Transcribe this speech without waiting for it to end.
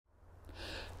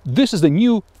This is the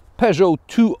new Peugeot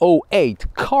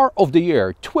 208 Car of the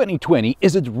Year 2020.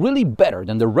 Is it really better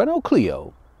than the Renault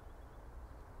Clio?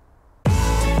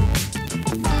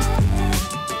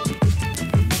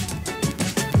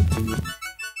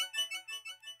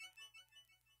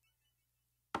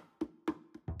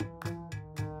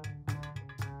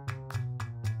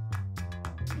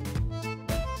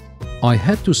 I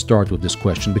had to start with this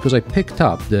question because I picked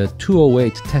up the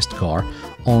 208 test car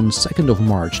on 2nd of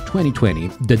March 2020,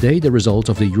 the day the results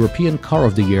of the European Car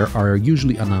of the Year are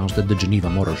usually announced at the Geneva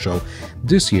Motor Show.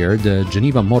 This year, the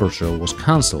Geneva Motor Show was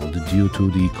cancelled due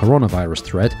to the coronavirus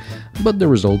threat, but the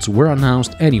results were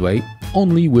announced anyway,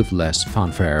 only with less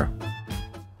fanfare.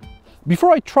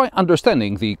 Before I try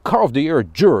understanding the Car of the Year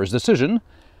jurors' decision,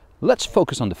 let's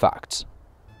focus on the facts.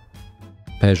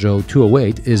 Peugeot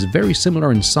 208 is very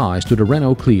similar in size to the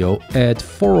Renault Clio at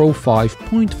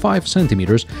 405.5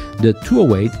 cm. The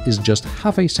 208 is just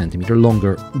half a centimeter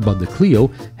longer, but the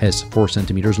Clio has 4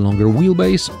 cm longer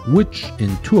wheelbase, which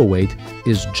in 208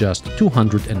 is just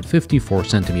 254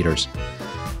 cm.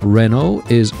 Renault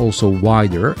is also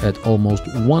wider at almost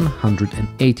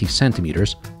 180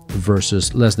 cm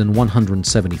versus less than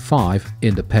 175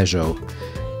 in the Peugeot.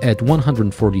 At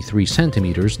 143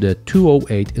 cm, the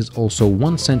 208 is also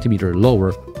 1 cm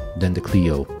lower than the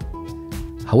Clio.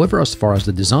 However, as far as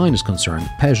the design is concerned,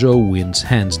 Peugeot wins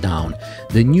hands down.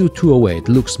 The new 208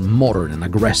 looks modern and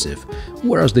aggressive,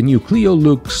 whereas the new Clio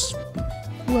looks,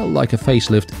 well, like a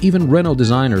facelift. Even Renault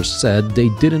designers said they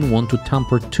didn't want to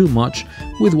tamper too much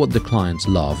with what the clients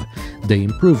love. They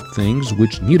improved things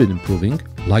which needed improving,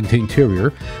 like the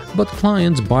interior, but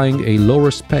clients buying a lower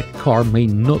spec car may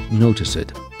not notice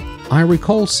it. I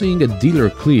recall seeing a dealer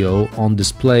Clio on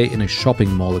display in a shopping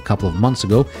mall a couple of months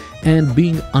ago and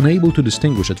being unable to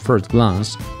distinguish at first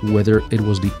glance whether it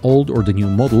was the old or the new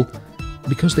model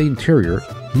because the interior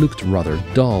looked rather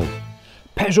dull.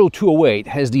 Peugeot 208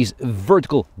 has these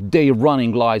vertical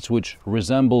day-running lights which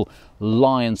resemble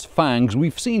lion's fangs.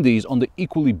 We've seen these on the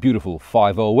equally beautiful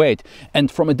 508,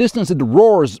 and from a distance it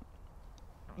roars.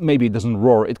 Maybe it doesn't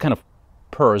roar, it kind of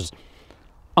purrs.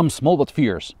 I'm small but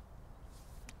fierce.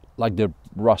 Like the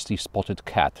rusty spotted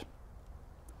cat.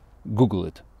 Google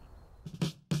it.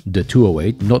 The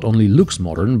 208 not only looks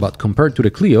modern, but compared to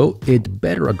the Clio, it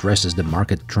better addresses the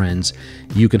market trends.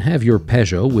 You can have your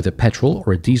Peugeot with a petrol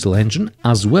or a diesel engine,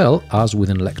 as well as with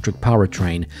an electric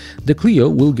powertrain. The Clio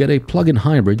will get a plug-in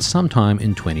hybrid sometime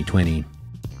in 2020.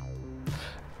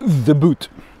 The boot.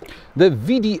 The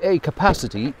VDA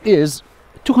capacity is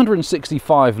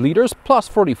 265 liters plus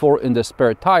 44 in the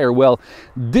spare tire. Well,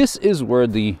 this is where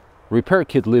the repair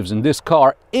kit lives in this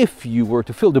car. If you were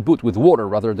to fill the boot with water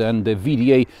rather than the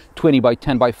VDA 20 by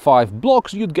 10 by 5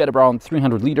 blocks, you'd get around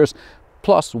 300 liters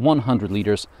plus 100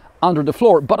 liters under the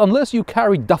floor. But unless you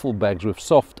carry duffel bags with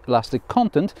soft elastic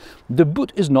content, the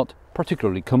boot is not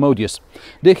particularly commodious.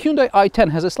 The Hyundai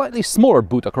i10 has a slightly smaller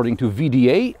boot according to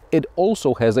VDA. It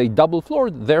also has a double floor,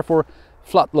 therefore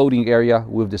flat loading area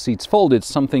with the seats folded,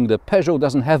 something the Peugeot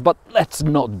doesn't have, but let's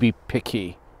not be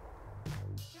picky.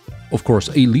 Of course,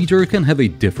 a liter can have a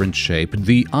different shape.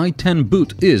 The i10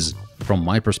 boot is, from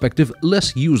my perspective,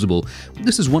 less usable.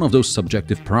 This is one of those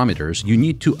subjective parameters you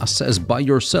need to assess by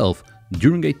yourself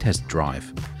during a test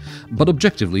drive. But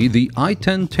objectively, the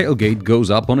i10 tailgate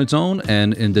goes up on its own,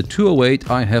 and in the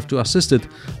 208 I have to assist it,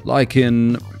 like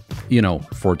in,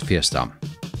 Ford Fiesta.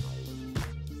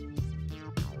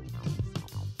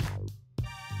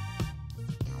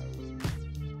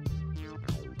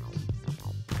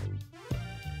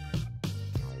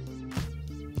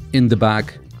 In the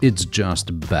back, it's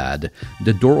just bad.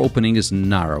 The door opening is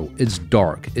narrow, it's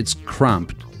dark, it's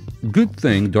cramped. Good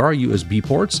thing there are USB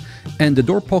ports, and the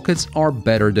door pockets are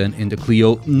better than in the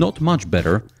Clio. Not much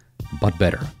better, but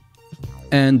better.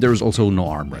 And there's also no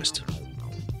armrest.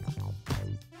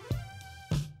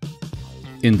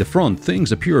 In the front,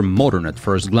 things appear modern at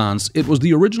first glance. It was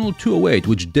the original 208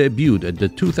 which debuted at the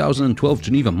 2012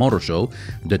 Geneva Motor Show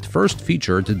that first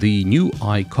featured the new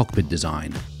iCockpit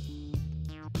design.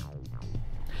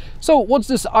 So what's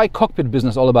this iCockpit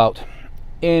business all about?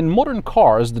 In modern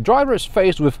cars, the driver is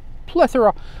faced with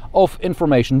plethora of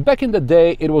information. Back in the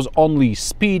day, it was only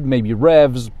speed, maybe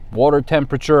revs, water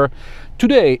temperature.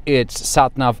 Today, it's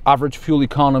sat-nav, average fuel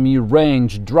economy,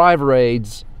 range, driver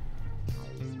aids.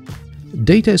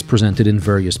 Data is presented in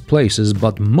various places,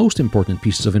 but most important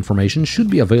pieces of information should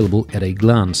be available at a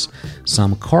glance.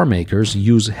 Some car makers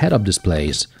use head-up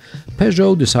displays.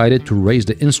 Peugeot decided to raise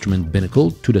the instrument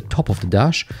binnacle to the top of the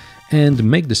dash and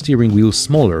make the steering wheel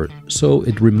smaller, so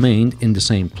it remained in the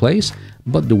same place,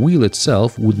 but the wheel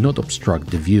itself would not obstruct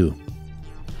the view.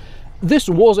 This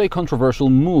was a controversial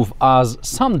move, as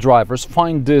some drivers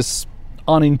find this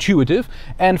unintuitive,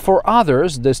 and for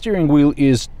others the steering wheel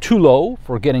is too low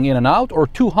for getting in and out or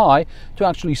too high to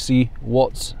actually see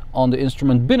what's on the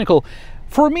instrument binnacle.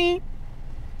 For me,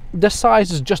 the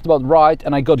size is just about right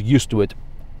and I got used to it.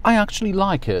 I actually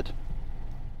like it.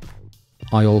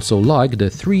 I also like the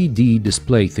 3D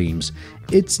display themes.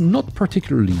 It's not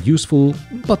particularly useful,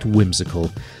 but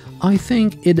whimsical. I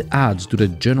think it adds to the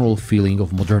general feeling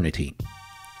of modernity.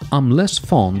 I'm less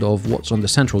fond of what's on the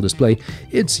central display.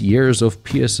 It's years of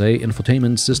PSA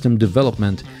infotainment system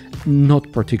development,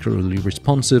 not particularly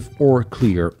responsive or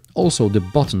clear. Also, the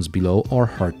buttons below are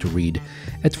hard to read.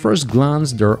 At first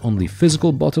glance, they're only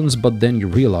physical buttons, but then you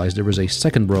realize there is a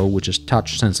second row which is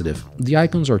touch sensitive. The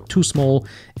icons are too small,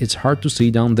 it's hard to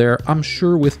see down there. I'm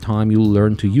sure with time you'll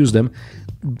learn to use them,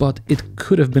 but it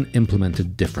could have been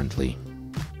implemented differently.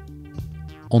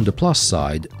 On the plus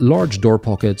side, large door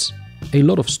pockets, a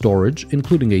lot of storage,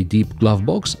 including a deep glove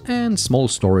box and small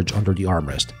storage under the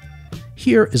armrest.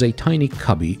 Here is a tiny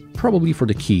cubby, probably for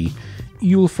the key.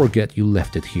 You'll forget you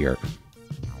left it here.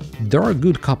 There are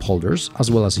good cup holders,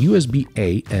 as well as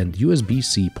USB-A and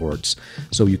USB-C ports,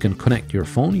 so you can connect your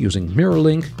phone using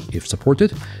MirrorLink, if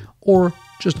supported, or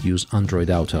just use Android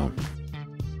Auto.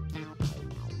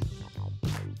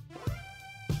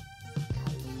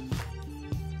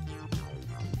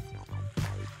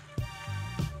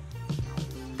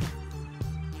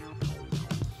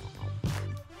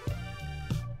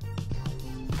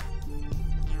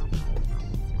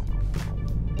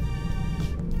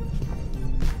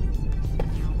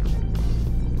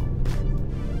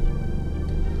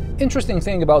 Interesting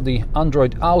thing about the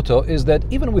Android Auto is that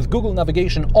even with Google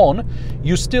navigation on,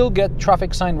 you still get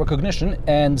traffic sign recognition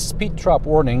and speed trap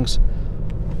warnings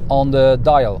on the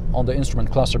dial, on the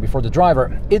instrument cluster before the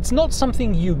driver. It's not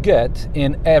something you get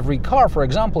in every car. For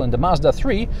example, in the Mazda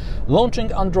 3,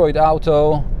 launching Android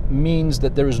Auto means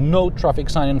that there is no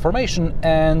traffic sign information,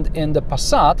 and in the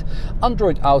Passat,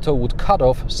 Android Auto would cut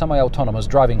off semi-autonomous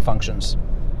driving functions.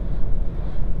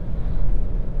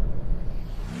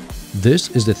 This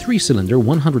is the 3-cylinder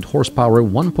 100 horsepower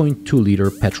 1.2-liter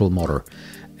petrol motor.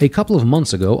 A couple of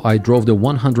months ago I drove the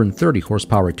 130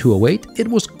 horsepower 208. It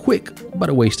was quick, but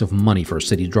a waste of money for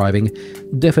city driving.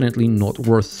 Definitely not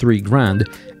worth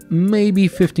 $3,000, maybe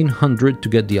 $1,500 to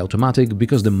get the automatic,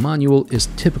 because the manual is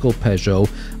typical Peugeot,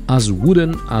 as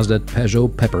wooden as that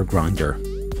Peugeot pepper grinder.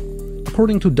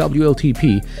 According to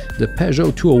WLTP, the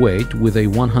Peugeot 208 with a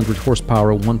 100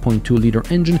 horsepower 1.2-liter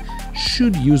engine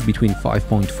should use between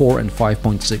 5.4 and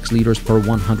 5.6 liters per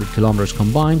 100 kilometers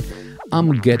combined.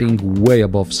 I'm getting way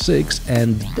above 6,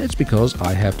 and that's because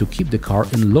I have to keep the car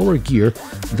in lower gear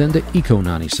than the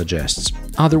EcoNanny suggests.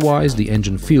 Otherwise, the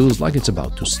engine feels like it's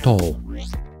about to stall.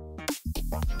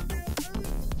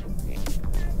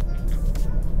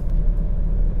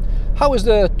 How is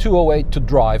the 208 to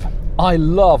drive? I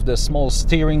love the small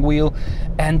steering wheel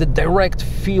and the direct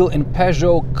feel in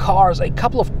Peugeot cars. A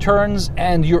couple of turns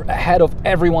and you're ahead of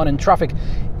everyone in traffic.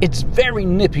 It's very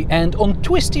nippy, and on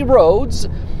twisty roads,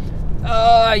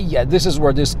 yeah, this is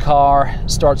where this car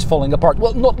starts falling apart.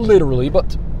 Well, not literally,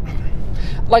 but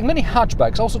like many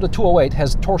hatchbacks, also the 208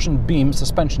 has torsion beam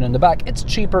suspension in the back. It's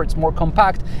cheaper, it's more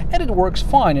compact, and it works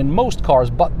fine in most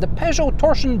cars, but the Peugeot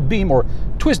torsion beam, or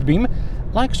twist beam,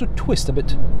 likes to twist a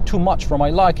bit too much for my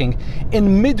liking.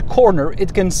 In mid-corner,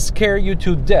 it can scare you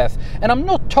to death. And I'm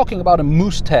not talking about a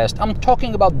moose test, I'm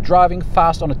talking about driving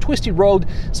fast on a twisty road,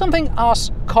 something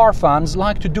us car fans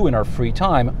like to do in our free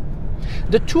time.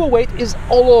 The 208 is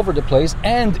all over the place,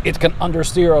 and it can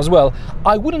understeer as well.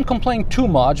 I wouldn't complain too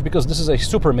much because this is a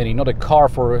super mini, not a car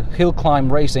for hill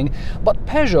climb racing, but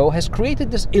Peugeot has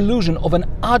created this illusion of an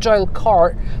agile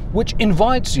car which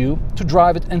invites you to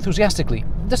drive it enthusiastically.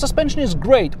 The suspension is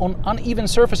great on uneven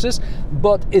surfaces,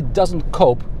 but it doesn't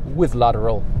cope with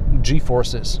lateral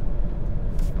G-forces.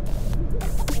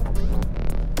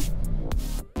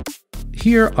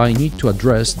 Here I need to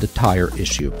address the tire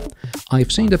issue.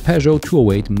 I've seen the Peugeot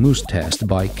 208 Moose Test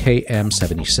by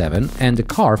KM77 and the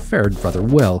car fared rather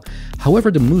well.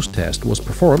 However, the Moose Test was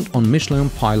performed on Michelin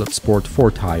Pilot Sport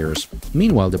 4 tires.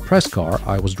 Meanwhile, the press car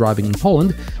I was driving in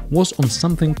Poland was on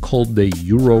something called the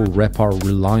Euro Repar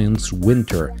Reliance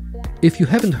Winter. If you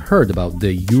haven't heard about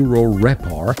the Euro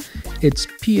Repar, it's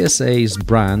PSA's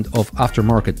brand of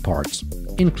aftermarket parts,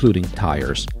 including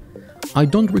tires. I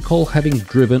don't recall having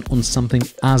driven on something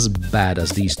as bad as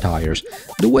these tires.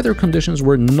 The weather conditions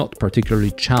were not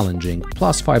particularly challenging,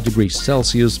 plus 5 degrees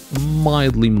Celsius,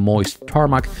 mildly moist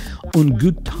tarmac. On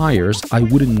good tires, I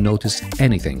wouldn't notice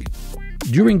anything.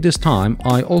 During this time,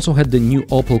 I also had the new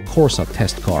Opel Corsa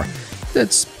test car.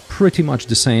 That's pretty much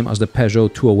the same as the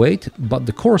Peugeot 208, but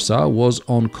the Corsa was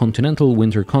on Continental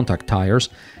winter contact tires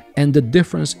and the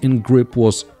difference in grip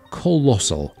was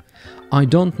colossal. I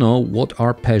don't know what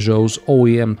are Peugeot's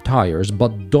OEM tires,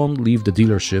 but don't leave the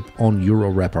dealership on Euro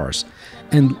repars.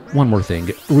 And one more thing,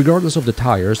 regardless of the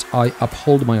tires, I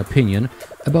uphold my opinion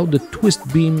about the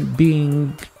twist beam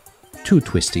being too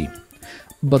twisty.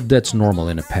 But that's normal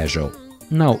in a Peugeot.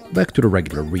 Now, back to the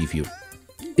regular review.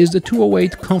 Is the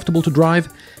 208 comfortable to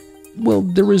drive? Well,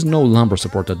 there is no lumbar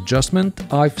support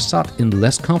adjustment. I've sat in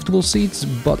less comfortable seats,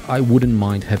 but I wouldn't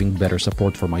mind having better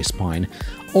support for my spine.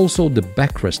 Also, the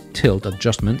backrest tilt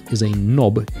adjustment is a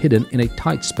knob hidden in a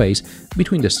tight space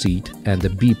between the seat and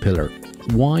the B-pillar.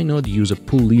 Why not use a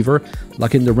pull lever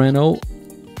like in the Renault?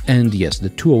 And yes, the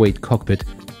 208 cockpit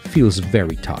feels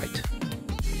very tight.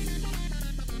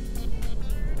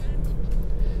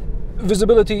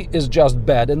 Visibility is just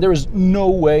bad and there is no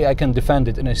way I can defend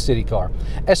it in a city car,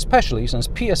 especially since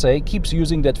PSA keeps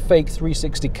using that fake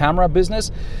 360 camera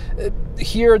business.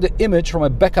 Here the image from a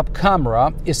backup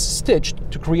camera is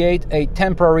stitched to create a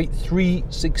temporary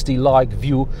 360-like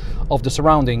view of the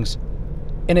surroundings.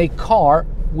 In a car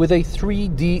with a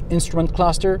 3D instrument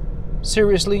cluster?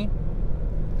 Seriously?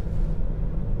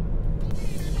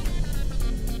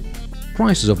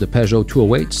 Prices of the Peugeot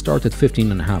 208 start at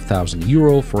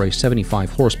 €15,500 for a 75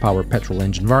 horsepower petrol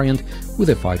engine variant with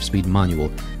a 5-speed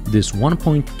manual. This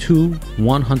 1.2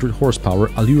 100 horsepower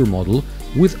Allure model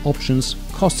with options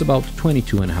costs about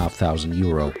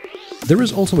 €22,500. There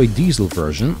is also a diesel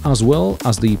version as well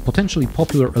as the potentially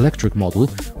popular electric model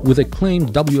with a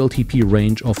claimed WLTP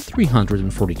range of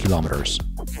 340 kilometers.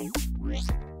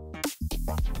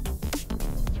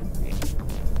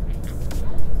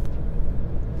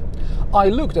 I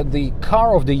looked at the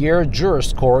Car of the Year juror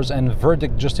scores and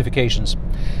verdict justifications.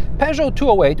 Peugeot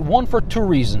 208 won for two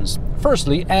reasons.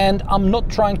 Firstly, and I'm not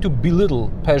trying to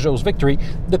belittle Peugeot's victory,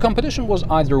 the competition was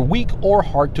either weak or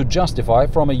hard to justify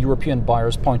from a European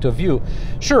buyer's point of view.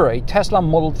 Sure, a Tesla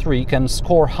Model 3 can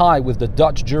score high with the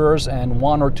Dutch jurors and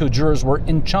one or two jurors were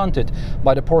enchanted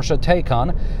by the Porsche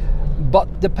Taycan,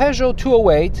 but the Peugeot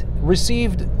 208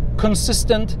 received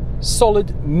consistent,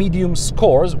 solid, medium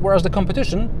scores, whereas the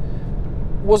competition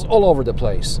was all over the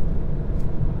place.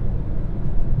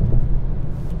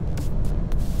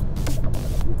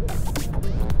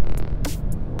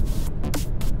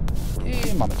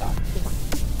 I mamy tam.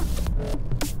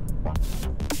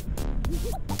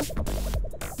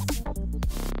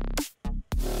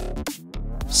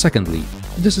 Secondly,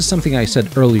 this is something I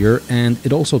said earlier and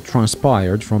it also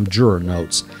transpired from juror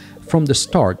notes. From the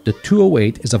start, the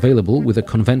 208 is available with a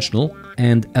conventional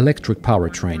and electric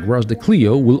powertrain, whereas the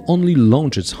Clio will only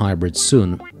launch its hybrid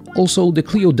soon. Also, the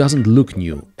Clio doesn't look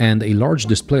new, and a large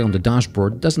display on the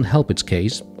dashboard doesn't help its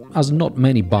case, as not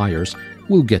many buyers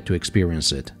will get to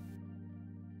experience it.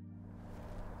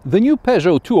 The new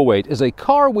Peugeot 208 is a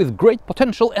car with great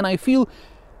potential and I feel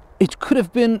it could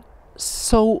have been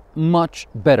so much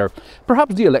better.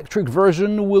 Perhaps the electric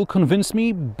version will convince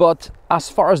me, but as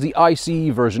far as the ICE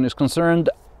version is concerned,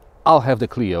 I'll have the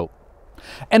Clio.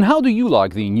 And how do you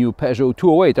like the new Peugeot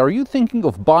 208? Are you thinking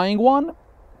of buying one?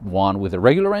 One with a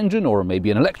regular engine or maybe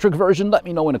an electric version? Let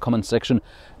me know in the comment section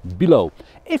below.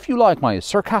 If you like my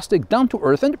sarcastic,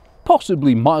 down-to-earth and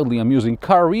possibly mildly amusing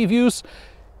car reviews,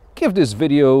 give this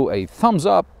video a thumbs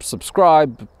up,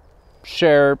 subscribe,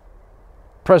 share,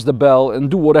 press the bell and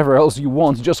do whatever else you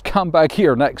want. Just come back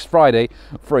here next Friday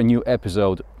for a new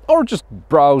episode. Or just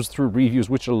browse through reviews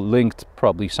which are linked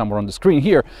probably somewhere on the screen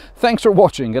here. Thanks for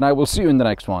watching and I will see you in the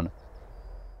next one.